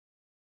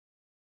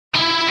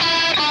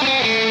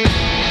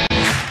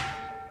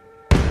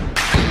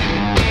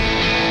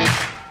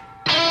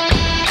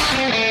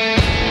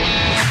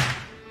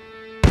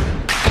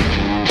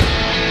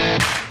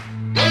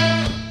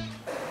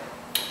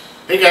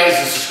Hey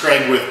guys, this is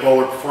Craig with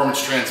Bowler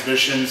Performance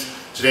Transmissions.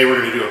 Today we're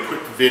going to do a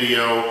quick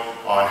video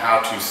on how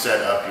to set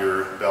up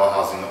your bell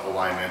housing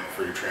alignment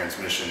for your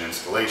transmission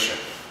installation.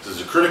 This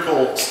is a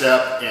critical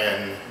step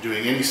in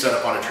doing any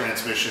setup on a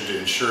transmission to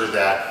ensure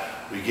that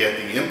we get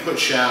the input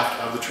shaft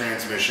of the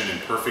transmission in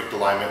perfect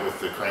alignment with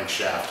the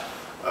crankshaft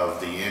of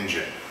the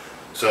engine.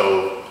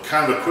 So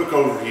kind of a quick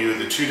overview,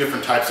 the two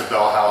different types of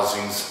bell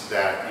housings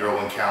that you'll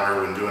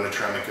encounter when doing a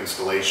Tremec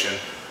installation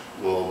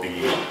will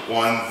be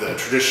one, the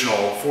traditional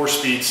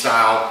 4-speed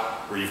style,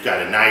 where you've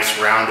got a nice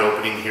round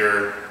opening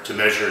here to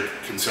measure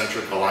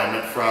concentric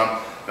alignment from.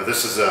 Now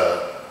this is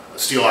a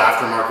steel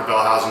aftermarket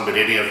bell housing, but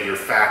any of your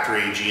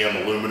factory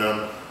GM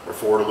aluminum or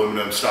Ford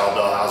aluminum style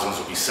bell housings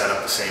will be set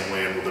up the same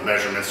way, and the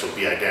measurements will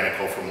be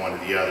identical from one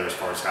to the other as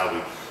far as how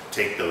we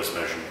take those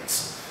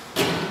measurements.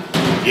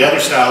 The other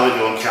style that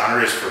you'll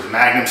encounter is for the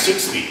Magnum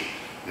 6-speed.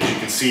 As you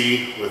can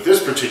see with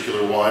this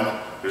particular one,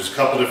 there's a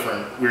couple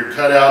different weird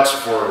cutouts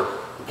for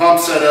the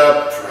pump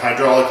setup, for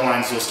hydraulic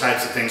lines, those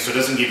types of things, so it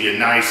doesn't give you a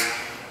nice,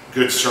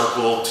 good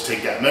circle to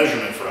take that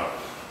measurement from.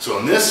 So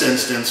in this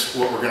instance,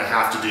 what we're going to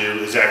have to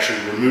do is actually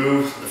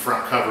remove the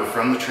front cover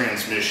from the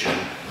transmission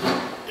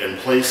and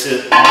place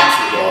it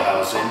onto the bell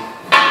housing.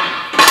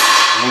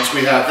 And once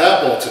we have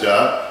that bolted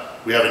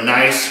up, we have a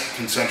nice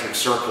concentric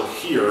circle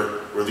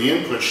here where the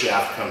input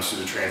shaft comes to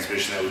the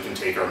transmission that we can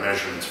take our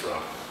measurements from.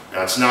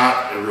 Now it's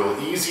not a real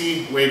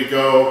easy way to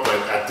go, but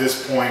at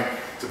this point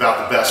it's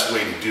about the best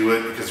way to do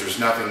it because there's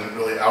nothing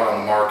really out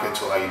on the market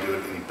to allow you to do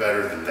it any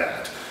better than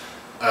that.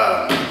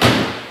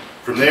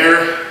 From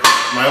there,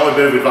 my only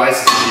bit of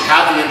advice is if you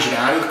have the engine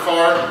out of the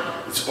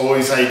car, it's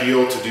always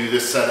ideal to do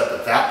this setup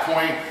at that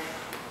point.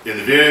 In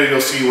the video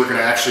you'll see we're going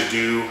to actually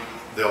do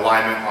the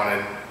alignment on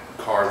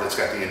a car that's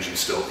got the engine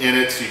still in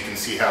it, so you can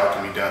see how it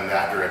can be done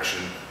that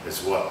direction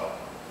as well.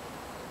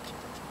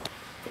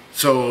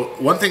 So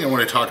one thing I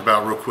want to talk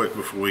about real quick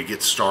before we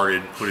get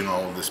started putting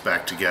all of this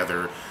back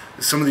together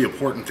is some of the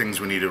important things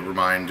we need to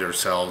remind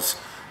ourselves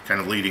kind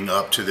of leading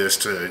up to this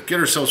to get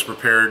ourselves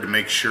prepared to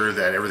make sure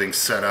that everything's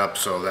set up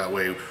so that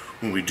way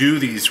when we do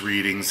these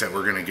readings that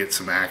we're going to get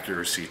some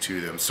accuracy to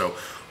them. So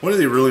one of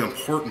the really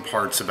important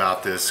parts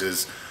about this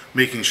is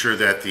making sure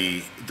that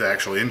the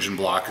actual engine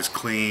block is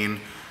clean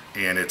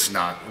and it's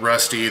not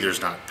rusty,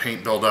 there's not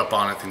paint buildup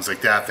on it, things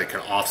like that that can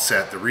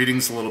offset the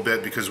readings a little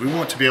bit, because we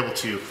want to be able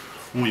to,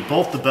 when we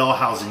bolt the bell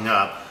housing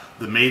up,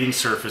 the mating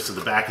surface of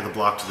the back of the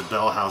block to the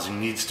bell housing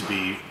needs to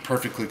be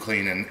perfectly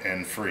clean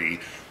and free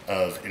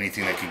of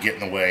anything that could get in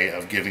the way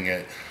of giving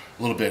it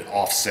a little bit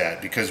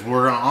offset, because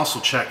we're going to also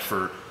check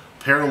for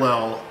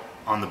parallel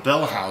on the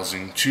bell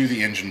housing to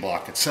the engine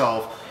block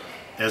itself,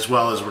 as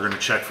well as we're going to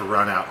check for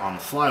run out on the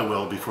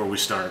flywheel before we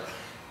start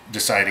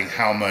deciding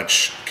how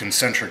much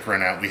concentric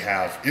run out we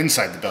have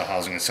inside the bell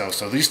housing itself.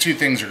 So these two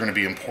things are going to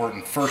be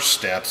important first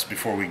steps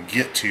before we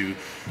get to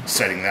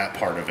setting that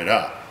part of it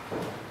up.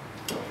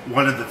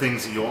 One of the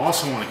things that you'll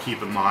also want to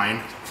keep in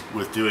mind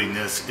with doing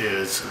this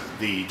is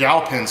the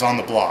dowel pins on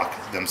the block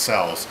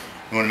themselves.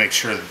 You want to make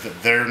sure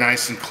that they're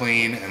nice and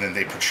clean and then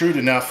they protrude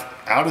enough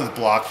out of the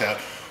block that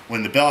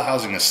when the bell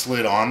housing is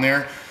slid on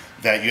there,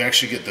 that you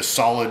actually get the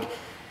solid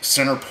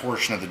center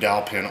portion of the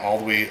dowel pin all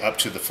the way up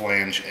to the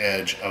flange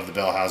edge of the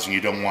bell housing.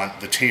 You don't want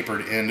the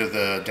tapered end of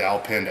the dowel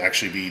pin to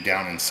actually be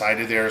down inside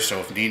of there, so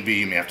if need be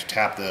you may have to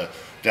tap the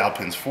dowel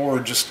pins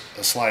forward just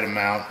a slight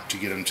amount to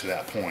get them to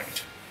that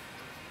point.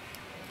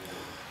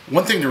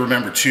 One thing to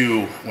remember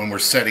too when we're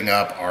setting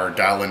up our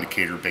dial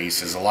indicator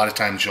bases, a lot of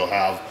times you'll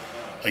have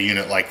a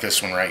unit like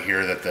this one right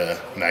here that the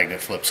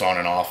magnet flips on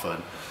and off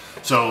of.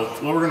 So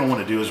what we're going to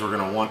want to do is we're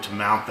going to want to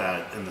mount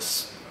that in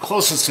the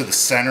closest to the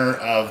center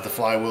of the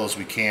flywheel as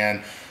we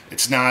can.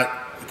 It's not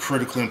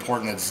critically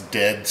important that it's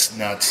dead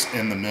nuts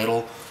in the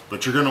middle,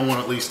 but you're going to want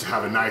at least to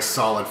have a nice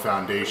solid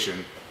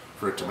foundation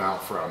for it to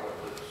mount from.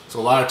 So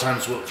a lot of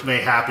times what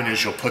may happen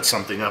is you'll put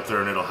something up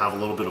there and it'll have a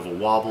little bit of a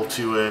wobble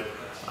to it,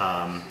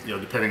 you know,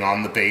 depending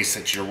on the base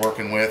that you're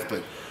working with,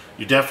 but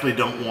you definitely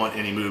don't want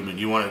any movement.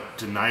 You want it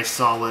to nice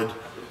solid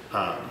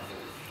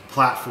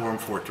platform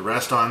for it to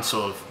rest on.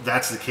 So if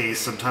that's the case,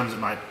 sometimes it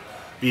might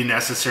be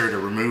necessary to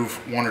remove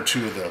one or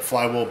two of the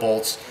flywheel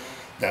bolts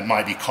that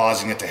might be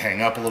causing it to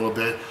hang up a little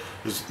bit.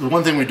 The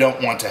one thing we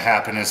don't want to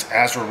happen is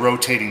as we're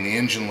rotating the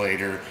engine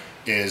later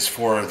is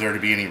for there to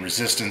be any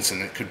resistance,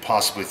 and it could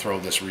possibly throw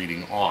this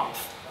reading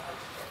off.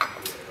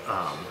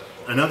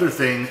 Another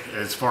thing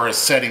as far as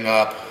setting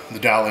up the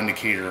dial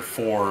indicator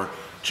for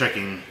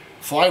checking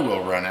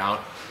flywheel run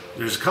out,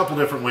 there's a couple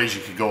different ways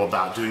you could go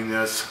about doing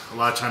this. A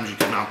lot of times you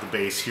can mount the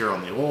base here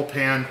on the oil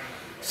pan.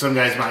 Some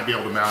guys might be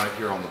able to mount it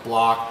here on the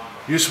block.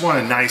 You just want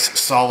a nice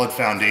solid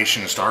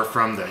foundation to start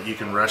from that you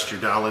can rest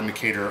your dial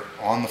indicator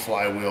on the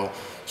flywheel,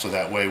 so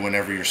that way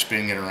whenever you're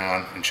spinning it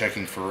around and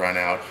checking for run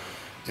out,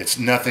 it's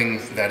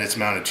nothing that it's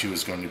mounted to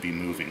is going to be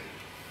moving.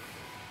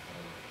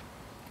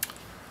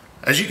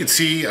 As you can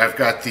see, I've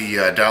got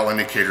the dial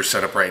indicator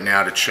set up right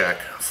now to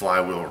check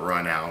flywheel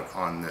run out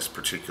on this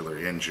particular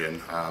engine.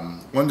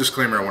 One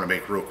disclaimer I want to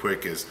make real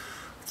quick is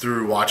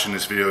through watching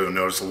this video, you'll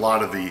notice a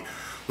lot of the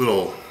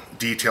little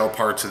detail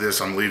parts of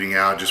this I'm leaving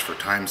out just for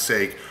time's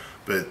sake,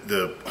 but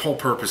the whole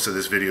purpose of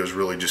this video is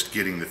really just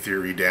getting the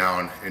theory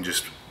down and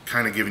just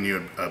kind of giving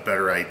you a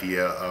better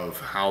idea of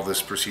how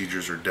this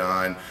procedures are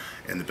done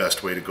and the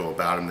best way to go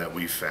about them that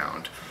we've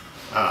found.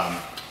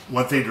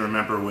 One thing to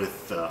remember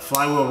with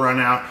flywheel run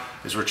out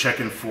is we're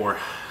checking for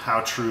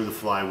how true the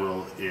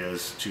flywheel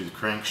is to the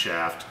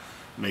crankshaft,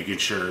 making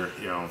sure,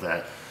 you know,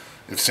 that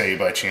if, say,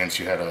 by chance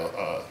you had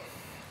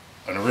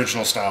an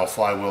original style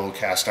flywheel,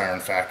 cast iron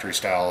factory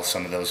style,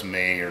 some of those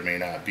may or may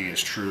not be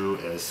as true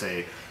as,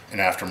 say, an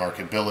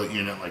aftermarket billet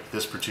unit like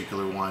this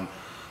particular one.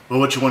 But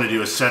what you want to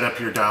do is set up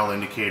your dial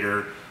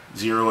indicator,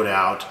 zero it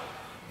out.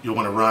 You'll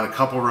want to run a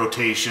couple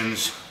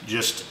rotations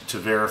just to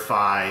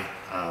verify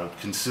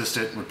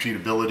consistent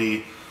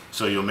repeatability.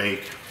 So you'll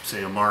make,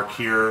 say, a mark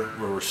here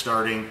where we're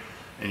starting,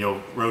 and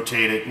you'll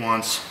rotate it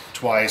once,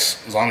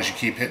 twice. As long as you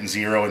keep hitting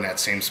zero in that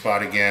same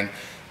spot again,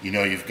 you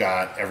know you've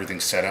got everything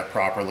set up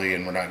properly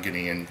and we're not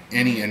getting in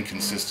any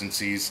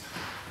inconsistencies.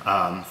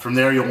 From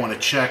there, you'll want to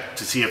check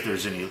to see if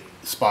there's any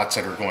spots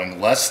that are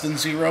going less than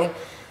zero.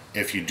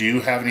 If you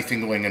do have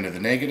anything going into the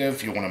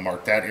negative, you want to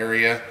mark that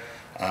area.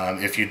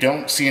 If you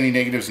don't see any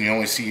negatives and you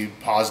only see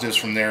positives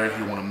from there,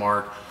 you want to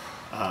mark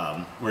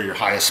where your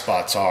highest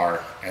spots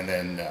are, and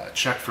then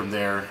check from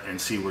there and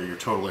see where your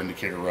total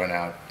indicator run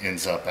out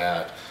ends up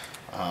at.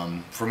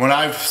 From what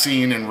I've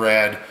seen and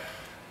read,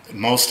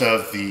 most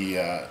of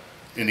the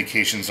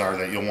indications are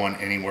that you'll want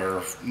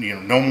anywhere, you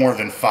know, no more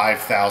than 5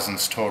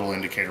 thousandths total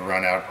indicator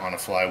run out on a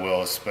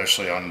flywheel,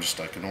 especially on just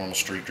like a normal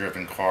street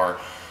driven car.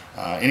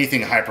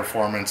 Anything high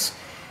performance,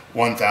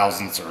 1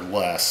 thousandths or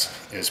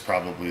less is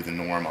probably the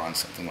norm on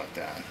something like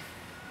that.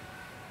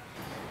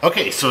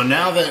 Okay, so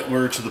now that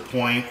we're to the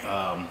point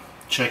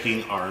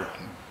checking our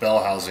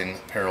bell housing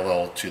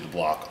parallel to the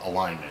block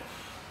alignment.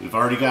 We've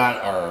already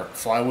got our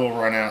flywheel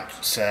run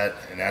out set,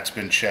 and that's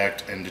been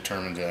checked and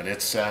determined that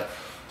it's set.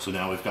 So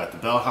now we've got the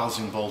bell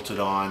housing bolted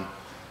on,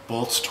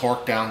 bolts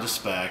torqued down to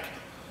spec.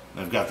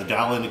 I've got the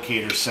dial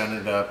indicator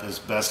centered up as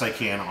best I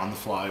can on the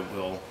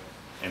flywheel,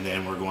 and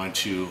then we're going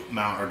to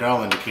mount our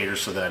dial indicator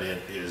so that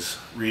it is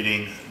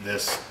reading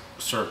this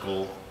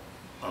circle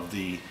of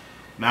the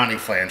mounting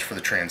flange for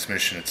the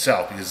transmission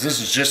itself, because this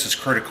is just as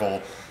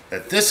critical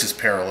that this is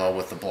parallel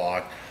with the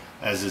block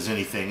as is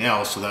anything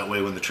else, so that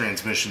way when the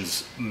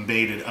transmission's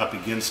mated up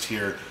against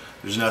here,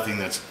 there's nothing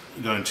that's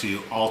going to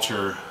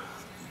alter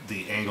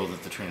the angle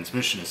that the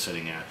transmission is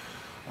sitting at.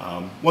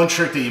 One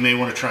trick that you may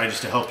want to try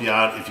just to help you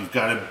out, if you've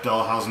got a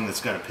bell housing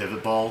that's got a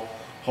pivot ball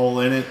hole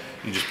in it,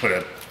 you just put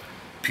a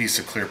piece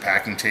of clear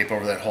packing tape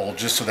over that hole,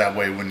 just so that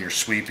way when you're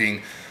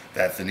sweeping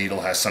that the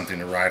needle has something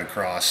to ride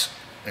across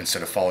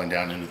instead of falling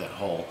down into that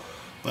hole.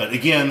 But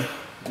again,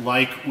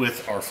 like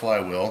with our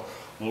flywheel,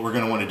 what we're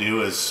going to want to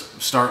do is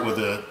start with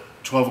a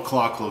 12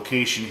 o'clock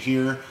location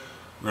here.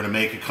 We're going to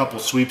make a couple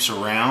sweeps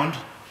around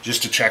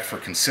just to check for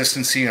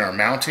consistency in our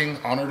mounting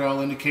on our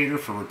dial indicator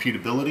for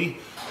repeatability.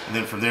 And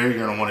then from there, you're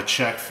going to want to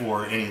check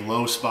for any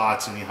low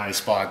spots, any high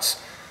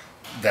spots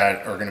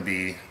that are going to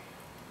be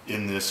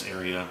in this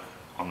area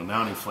on the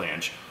mounting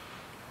flange.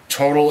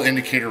 Total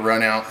indicator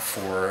run out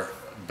for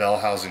bell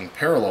housing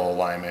parallel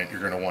alignment, you're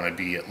going to want to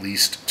be at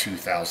least 2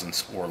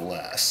 thousandths or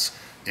less.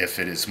 If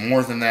it is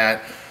more than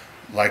that,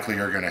 likely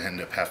you're going to end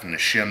up having to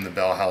shim the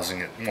bell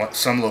housing at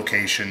some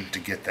location to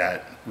get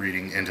that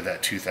reading into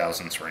that 2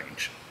 thousandths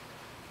range.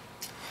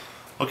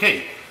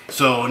 Okay,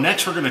 so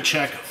next we're going to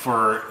check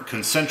for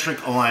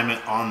concentric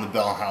alignment on the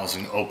bell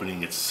housing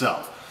opening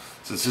itself.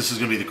 Since this is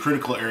going to be the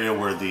critical area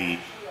where the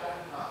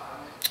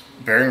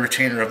bearing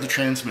retainer of the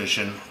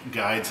transmission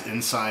guides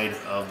inside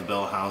of the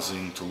bell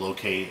housing to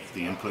locate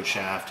the input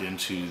shaft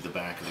into the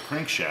back of the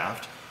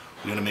crankshaft,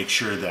 we're going to make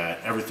sure that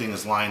everything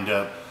is lined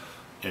up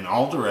in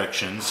all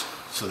directions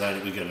so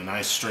that we get a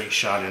nice straight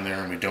shot in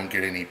there and we don't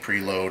get any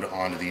preload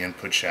onto the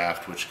input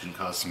shaft, which can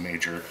cause some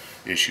major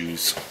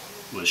issues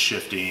with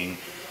shifting,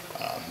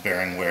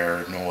 bearing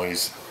wear,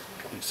 noise,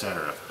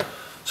 etc.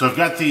 So I've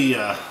got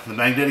the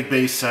magnetic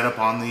base set up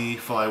on the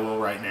flywheel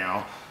right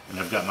now, and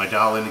I've got my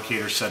dial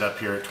indicator set up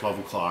here at 12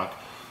 o'clock.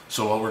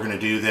 So what we're going to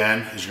do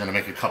then is you're going to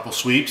make a couple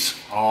sweeps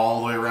all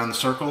the way around the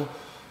circle.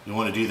 You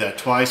want to do that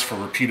twice for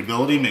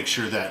repeatability. Make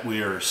sure that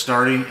we are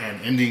starting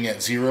and ending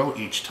at 0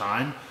 each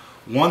time.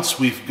 Once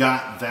we've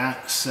got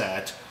that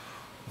set,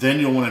 then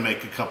you'll want to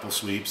make a couple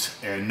sweeps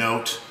and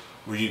note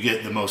where you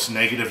get the most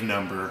negative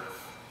number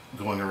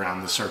going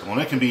around the circle. And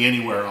it can be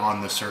anywhere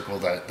on the circle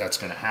that's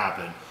going to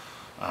happen.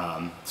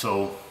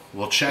 So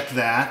we'll check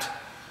that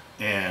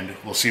and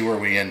we'll see where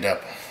we end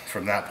up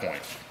from that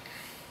point.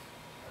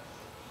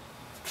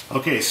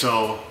 Okay,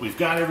 so we've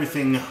got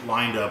everything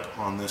lined up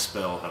on this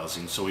bell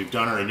housing. So we've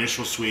done our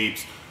initial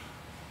sweeps.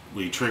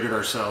 We triggered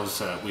ourselves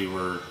that we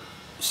were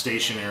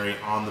stationary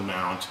on the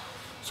mount.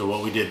 So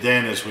what we did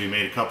then is we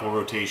made a couple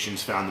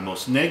rotations, found the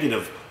most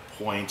negative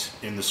point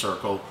in the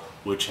circle,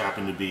 which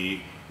happened to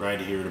be right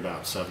here at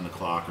about 7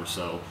 o'clock or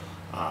so.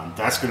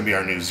 That's going to be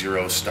our new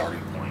 0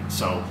 starting point.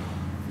 So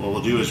what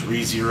we'll do is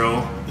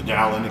re-zero the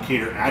dial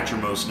indicator at your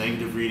most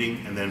negative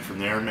reading, and then from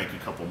there make a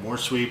couple more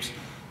sweeps.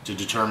 to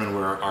determine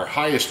where our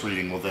highest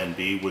reading will then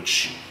be,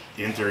 which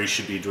in theory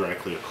should be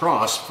directly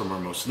across from our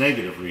most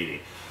negative reading.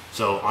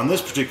 So on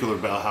this particular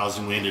bell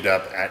housing, we ended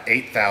up at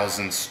 8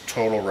 thousandths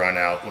total run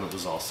out when it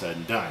was all said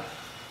and done.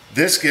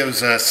 This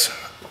gives us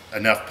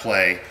enough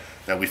play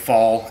that we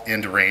fall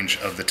into range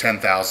of the 10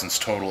 thousandths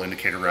total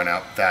indicator run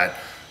out that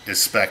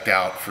is spec'd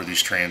out for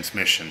these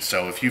transmissions.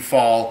 So if you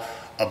fall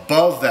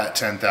above that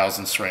 10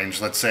 thousandths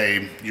range, let's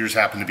say yours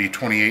happen to be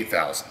 28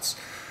 thousandths.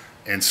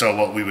 And so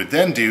what we would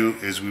then do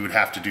is we would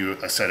have to do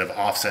a set of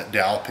offset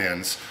dowel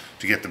pins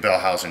to get the bell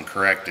housing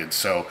corrected.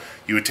 So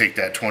you would take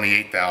that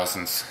 28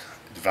 thousandths,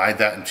 divide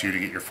that in two to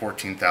get your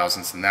 14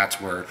 thousandths, and that's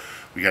where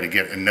we got to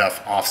get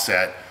enough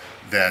offset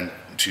then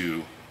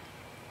to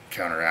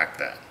counteract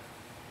that.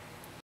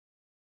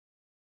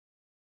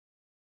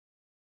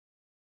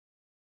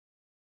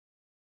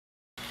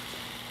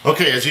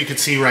 Okay, as you can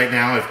see right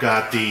now, I've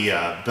got the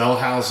bell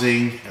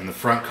housing and the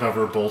front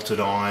cover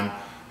bolted on.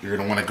 You're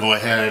going to want to go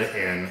ahead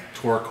and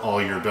torque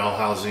all your bell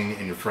housing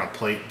and your front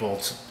plate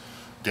bolts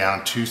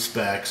down to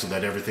spec so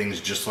that everything's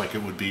just like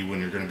it would be when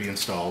you're going to be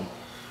installed.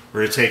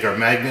 We're going to take our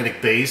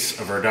magnetic base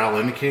of our dial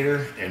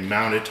indicator and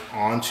mount it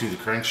onto the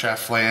crankshaft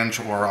flange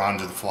or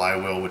onto the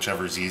flywheel,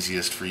 whichever is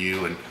easiest for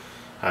you and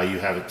how you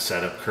have it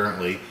set up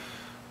currently.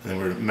 And then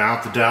we're going to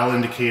mount the dial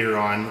indicator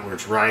on where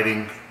it's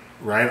riding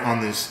right on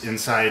this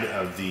inside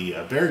of the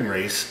bearing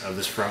race of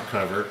this front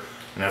cover.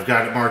 And I've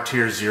got it marked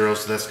here 0,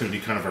 so that's going to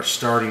be kind of our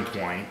starting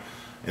point.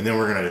 And then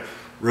we're going to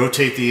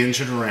rotate the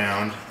engine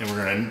around and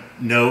we're going to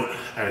note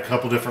at a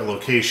couple different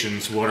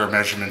locations what our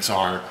measurements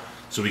are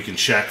so we can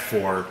check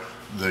for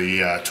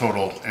the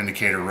total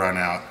indicator run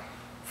out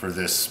for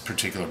this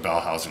particular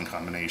bell housing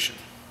combination.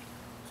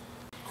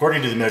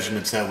 According to the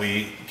measurements that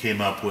we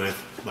came up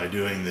with by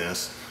doing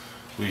this,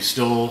 we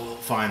still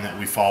find that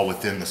we fall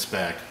within the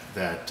spec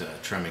that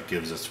Tremec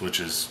gives us, which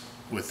is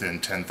within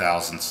 10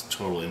 thousandths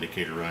total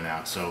indicator run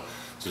out. So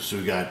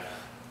we got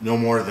no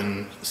more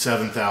than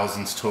 7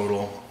 thousandths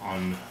total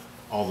on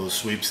all those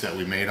sweeps that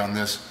we made on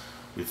this.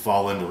 We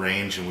fall into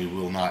range and we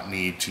will not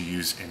need to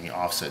use any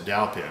offset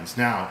dowel pins.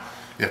 Now,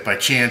 if by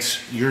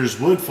chance yours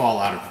would fall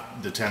out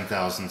of the 10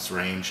 thousandths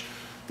range,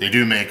 they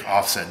do make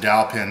offset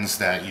dowel pins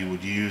that you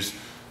would use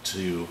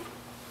to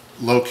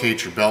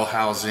locate your bell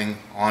housing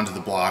onto the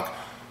block,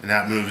 and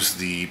that moves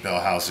the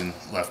bell housing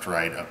left,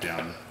 right, up,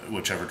 down,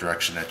 whichever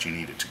direction that you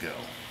need it to go.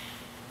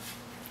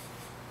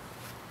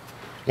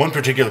 One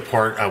particular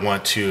part I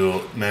want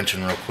to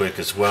mention real quick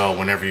as well,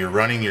 whenever you're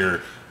running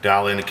your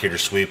dial indicator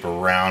sweep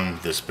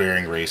around this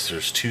bearing race,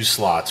 there's 2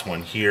 slots,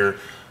 one here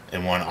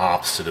and one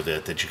opposite of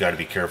it, that you got to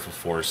be careful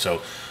for.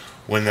 So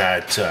when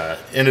that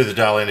end of the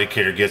dial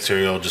indicator gets there,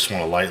 you'll just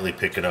want to lightly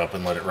pick it up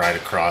and let it ride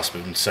across,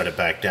 but then set it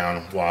back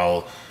down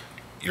while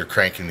you're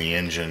cranking the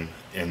engine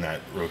in that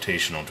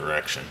rotational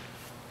direction.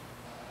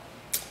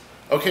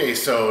 Okay,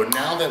 so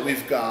now that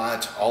we've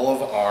got all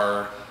of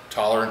our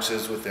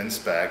tolerances within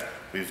spec,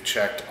 we've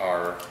checked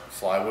our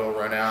flywheel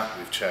run out,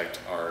 we've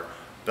checked our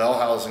bell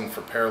housing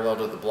for parallel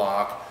to the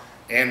block,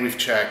 and we've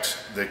checked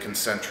the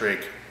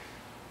concentric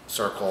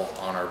circle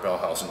on our bell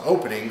housing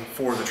opening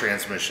for the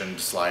transmission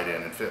to slide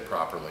in and fit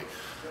properly.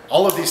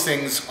 All of these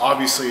things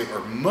obviously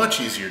are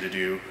much easier to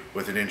do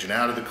with an engine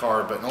out of the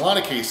car, but in a lot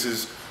of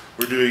cases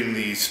we're doing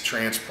these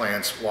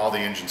transplants while the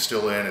engine's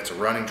still in. It's a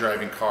running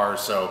driving car,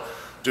 so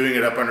doing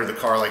it up under the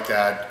car like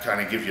that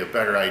kind of gives you a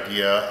better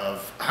idea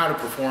of how to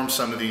perform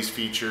some of these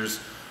features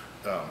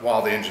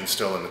while the engine's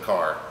still in the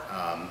car.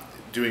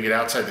 Doing it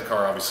outside the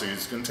car obviously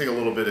is going to take a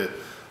little bit of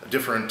a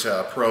different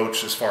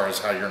approach as far as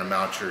how you're going to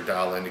mount your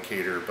dial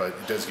indicator, but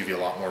it does give you a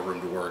lot more room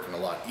to work and a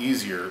lot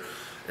easier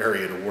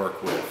area to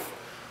work with.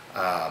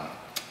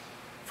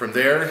 From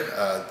there,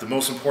 the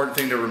most important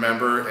thing to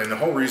remember, and the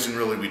whole reason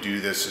really we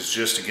do this, is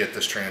just to get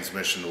this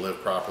transmission to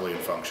live properly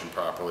and function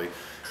properly.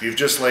 If you've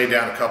just laid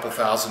down a couple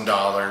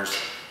 $1,000s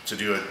to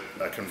do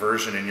a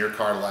conversion in your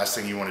car, the last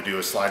thing you want to do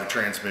is slide a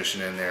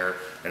transmission in there,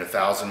 and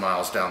 1,000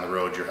 miles down the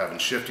road you're having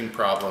shifting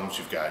problems,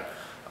 you've got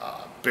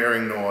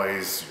bearing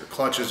noise, your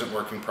clutch isn't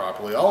working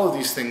properly. All of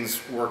these things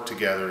work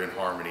together in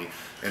harmony,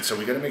 and so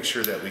we got to make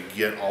sure that we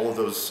get all of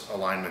those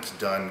alignments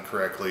done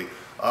correctly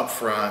up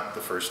front the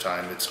first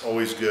time. It's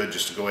always good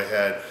just to go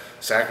ahead,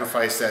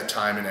 sacrifice that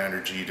time and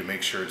energy to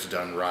make sure it's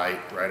done right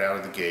out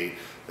of the gate.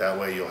 That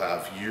way you'll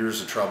have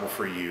years of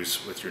trouble-free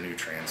use with your new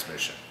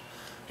transmission.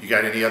 If you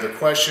got any other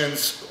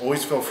questions,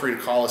 always feel free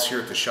to call us here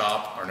at the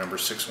shop. Our number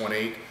is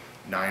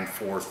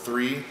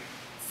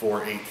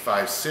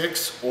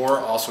 618-943-4856, or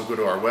also go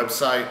to our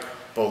website,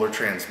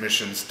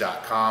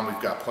 bowlertransmissions.com.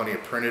 We've got plenty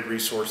of printed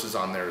resources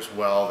on there as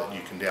well that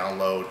you can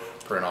download,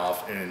 print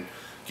off, and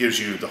gives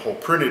you the whole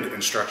printed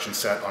instruction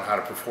set on how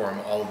to perform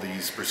all of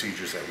these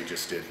procedures that we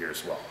just did here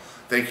as well.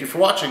 Thank you for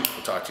watching.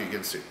 We'll talk to you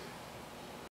again soon.